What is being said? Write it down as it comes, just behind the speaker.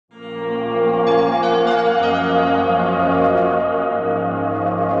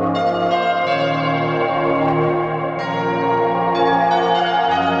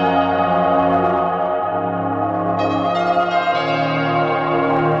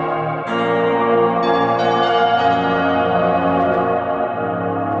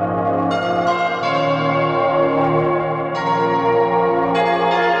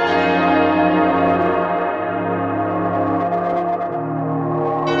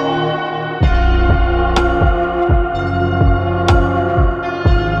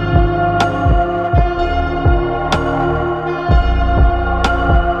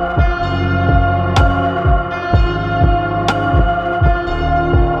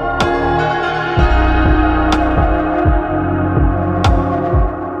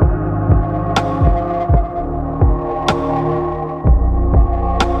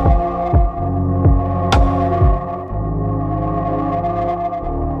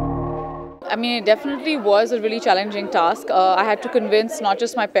I mean, it definitely was a really challenging task. I had to convince not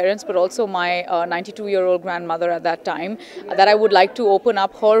just my parents but also my 92-year-old grandmother at that time that I would like to open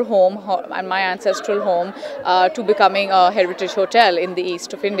up her home and my ancestral home to becoming a heritage hotel in the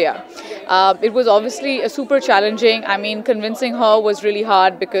east of India. It was obviously super challenging. I mean, convincing her was really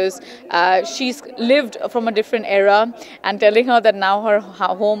hard because she's lived from a different era, and telling her that now her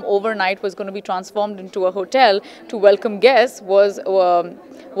home overnight was going to be transformed into a hotel to welcome guests was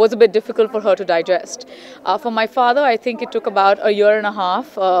a bit difficult for her to digest. For my father, I think it took about a year and a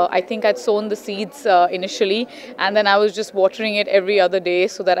half. I think I'd sown the seeds initially, and then I was just watering it every other day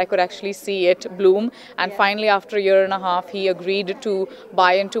so that I could actually see it bloom. And finally, after a year and a half, he agreed to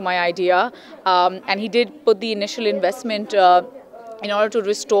buy into my idea, and he did put the initial investment in order to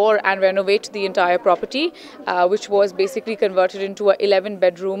restore and renovate the entire property, which was basically converted into a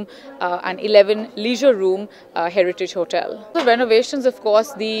 11-bedroom and 11 leisure room heritage hotel. The renovations, of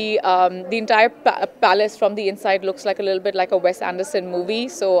course, the entire palace from the inside looks like a little bit like a Wes Anderson movie.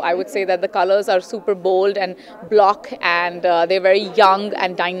 So I would say that the colors are super bold and block, and they're very young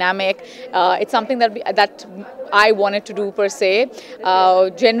and dynamic. It's something that I wanted to do per se.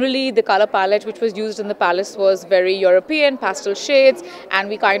 Generally, the color palette which was used in the palace was very European, pastel shades, and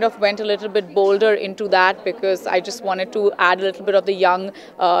we kind of went a little bit bolder into that because I just wanted to add a little bit of the young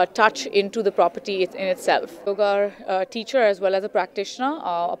touch into the property in itself. Yoga teacher as well as a practitioner.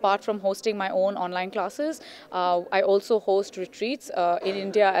 Apart from hosting my own online classes, I also host retreats in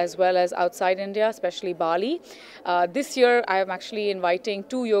India as well as outside India, especially Bali. This year I am actually inviting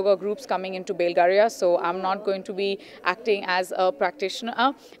 2 yoga groups coming into Bulgaria, so I'm not going to be acting as a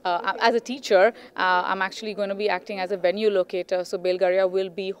practitioner, as a teacher. I'm actually going to be acting as a venue locator. So Bulgaria will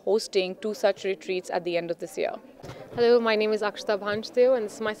be hosting 2 such retreats at the end of this year. Hello, my name is Akshita Bhanj Deo, and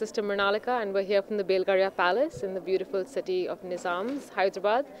this is my sister Mrinalika, and we're here from the Bulgaria Palace in the beautiful city of Nizams,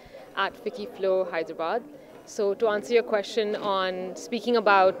 Hyderabad, at FICCI Flow, Hyderabad. So to answer your question on speaking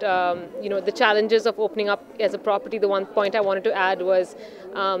about the challenges of opening up as a property, the one point I wanted to add was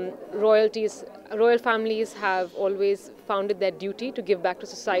royal families have always found it their duty to give back to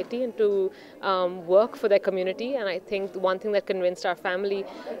society and to work for their community. And I think the one thing that convinced our family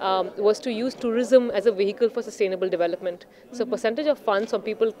was to use tourism as a vehicle for sustainable development. So percentage of funds from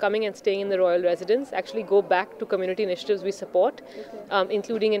people coming and staying in the royal residence actually go back to community initiatives we support,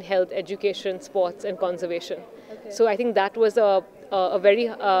 including in health, education, sports and conservation. So I think that was a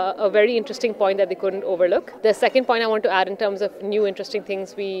very interesting point that they couldn't overlook. The second point I want to add in terms of new interesting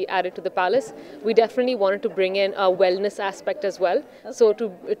things we added to the palace, we definitely wanted to bring in a wellness aspect as well. So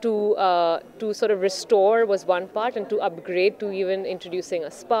to sort of restore was one part, and to upgrade to even introducing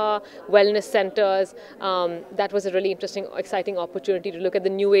a spa, wellness centers. That was a really interesting, exciting opportunity to look at the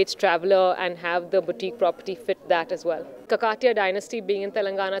new age traveler and have the boutique property fit that as well. Kakatiya dynasty being in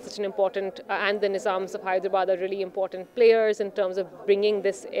Telangana is such an important, and the Nizams of Hyderabad are really important players in terms of bringing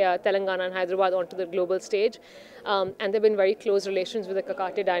this Telangana and Hyderabad onto the global stage. And there have been very close relations with the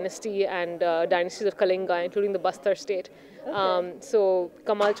Kakatiya dynasty and dynasties of Kalinga, including the Bastar state. So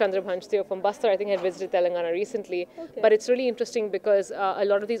Kamal Chandra Bhanjdeo from Bastar, I think, had visited Telangana recently. But it's really interesting because a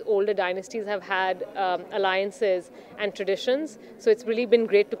lot of these older dynasties have had alliances and traditions. So it's really been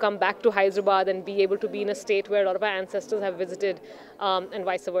great to come back to Hyderabad and be able to be in a state where a lot of our ancestors have visited, and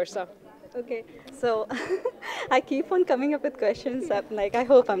vice versa. Okay, so I keep on coming up with questions. Like, I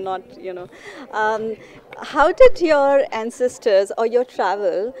hope I'm not, how did your ancestors or your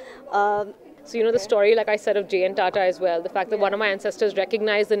travel? So the story, like I said, of J.N. Tata as well, the fact that one of my ancestors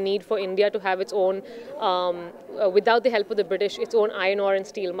recognized the need for India to have its own, without the help of the British, its own iron ore and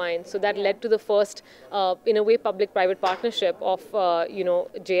steel mines. So that led to the first, in a way, public-private partnership of,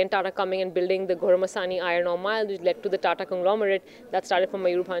 J.N. Tata coming and building the Ghormasani iron ore mile, which led to the Tata conglomerate that started from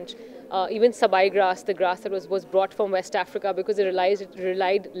Mayurbhanj. Even Sabai grass, the grass that was brought from West Africa, because it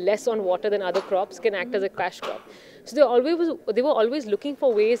relied less on water than other crops, can act as a cash crop. So they were always looking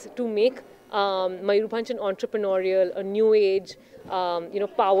for ways to make Mayurbhanj an entrepreneurial, a new age,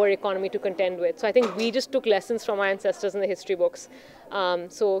 power economy to contend with. So I think we just took lessons from our ancestors in the history books.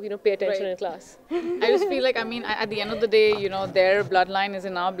 So pay attention in class. I just feel like, I mean, at the end of the day, their bloodline is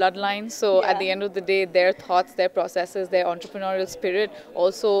in our bloodline. So at the end of the day, their thoughts, their processes, their entrepreneurial spirit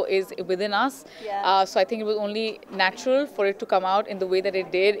also is within us. So I think it was only natural for it to come out in the way that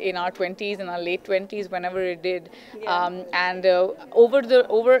it did in our 20s, in our late 20s, whenever it did. And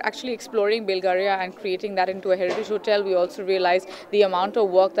over actually exploring Bulgaria and creating that into a heritage hotel, we also realized the amount of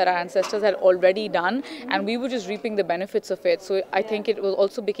work that our ancestors had already done, and we were just reaping the benefits of it. So I think it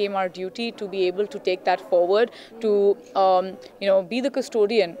also became our duty to be able to take that forward, to be the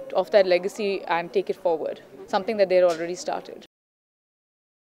custodian of that legacy and take it forward, something that they had already started.